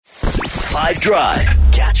5 Drive.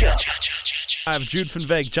 Catch up. I have Jude van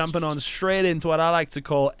Veek jumping on straight into what I like to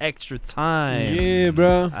call extra time. Yeah,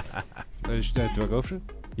 bro. Do I go for it?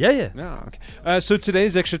 Yeah. Yeah, okay. So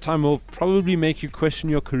today's extra time will probably make you question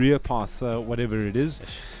your career path, whatever it is.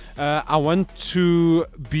 I want to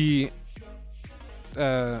be...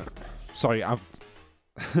 I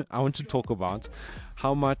want to talk about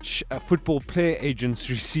how much football player agents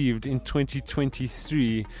received in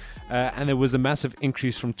 2023, and there was a massive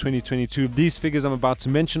increase from 2022. These figures I'm about to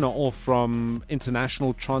mention are all from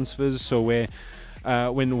international transfers, so where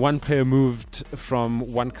when one player moved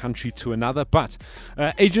from one country to another. But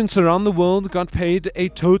agents around the world got paid a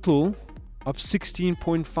total of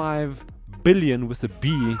 16.5 billion with a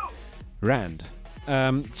B rand.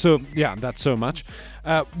 So yeah, that's so much.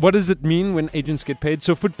 What does it mean when agents get paid?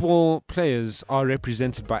 So football players are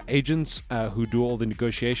represented by agents who do all the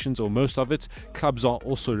negotiations, or most of it. Clubs are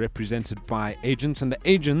also represented by agents, and the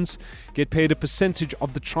agents get paid a percentage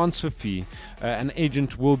of the transfer fee. An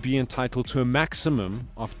agent will be entitled to a maximum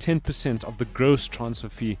of 10% of the gross transfer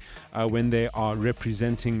fee when they are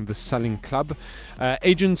representing the selling club.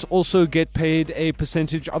 Agents also get paid a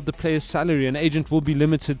percentage of the player's salary. An agent will be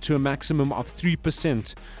limited to a maximum of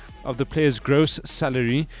 3% of the player's gross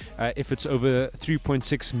salary if it's over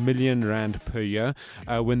 3.6 million rand per year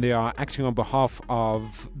when they are acting on behalf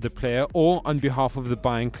of the player or on behalf of the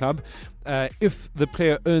buying club. If the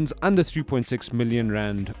player earns under 3.6 million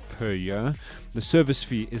rand per year, the service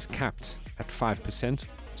fee is capped at 5%.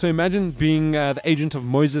 So imagine being the agent of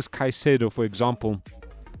Moises Caicedo, for example.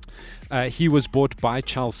 He was bought by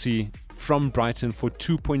Chelsea from Brighton for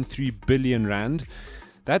 2.3 billion rand.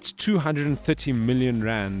 That's 230 million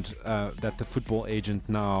rand that the football agent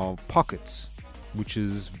now pockets, which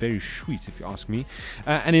is very sweet if you ask me.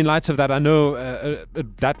 And in light of that, I know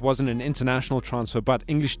that wasn't an international transfer, but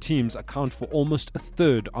English teams account for almost a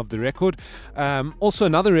third of the record. Also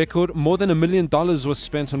another record, more than $1 million was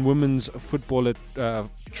spent on women's football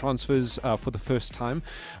transfers for the first time.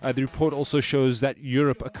 The report also shows that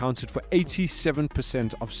Europe accounted for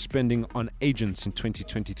 87% of spending on agents in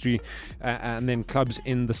 2023, and then clubs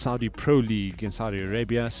in the Saudi Pro League in Saudi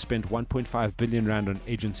Arabia spent 1.5 billion rand on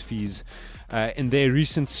agents' fees in their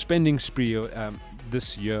recent spending spree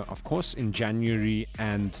this year, of course, in January,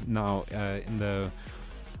 and now in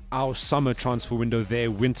our summer transfer window,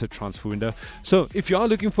 their winter transfer window. So if you are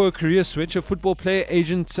looking for a career switch, a football player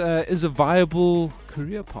agent is a viable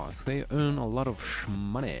career path. They earn a lot of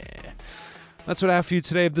money. That's what I have for you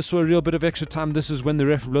today. If this were a real bit of extra time, this is when the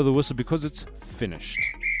ref will blow the whistle, because it's finished.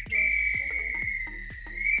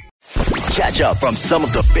 Catch up from some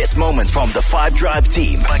of the best moments from the 5 Drive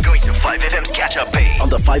team by going to 5FM's catch-up page on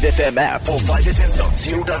the 5FM app or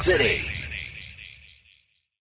 5FM.co.za.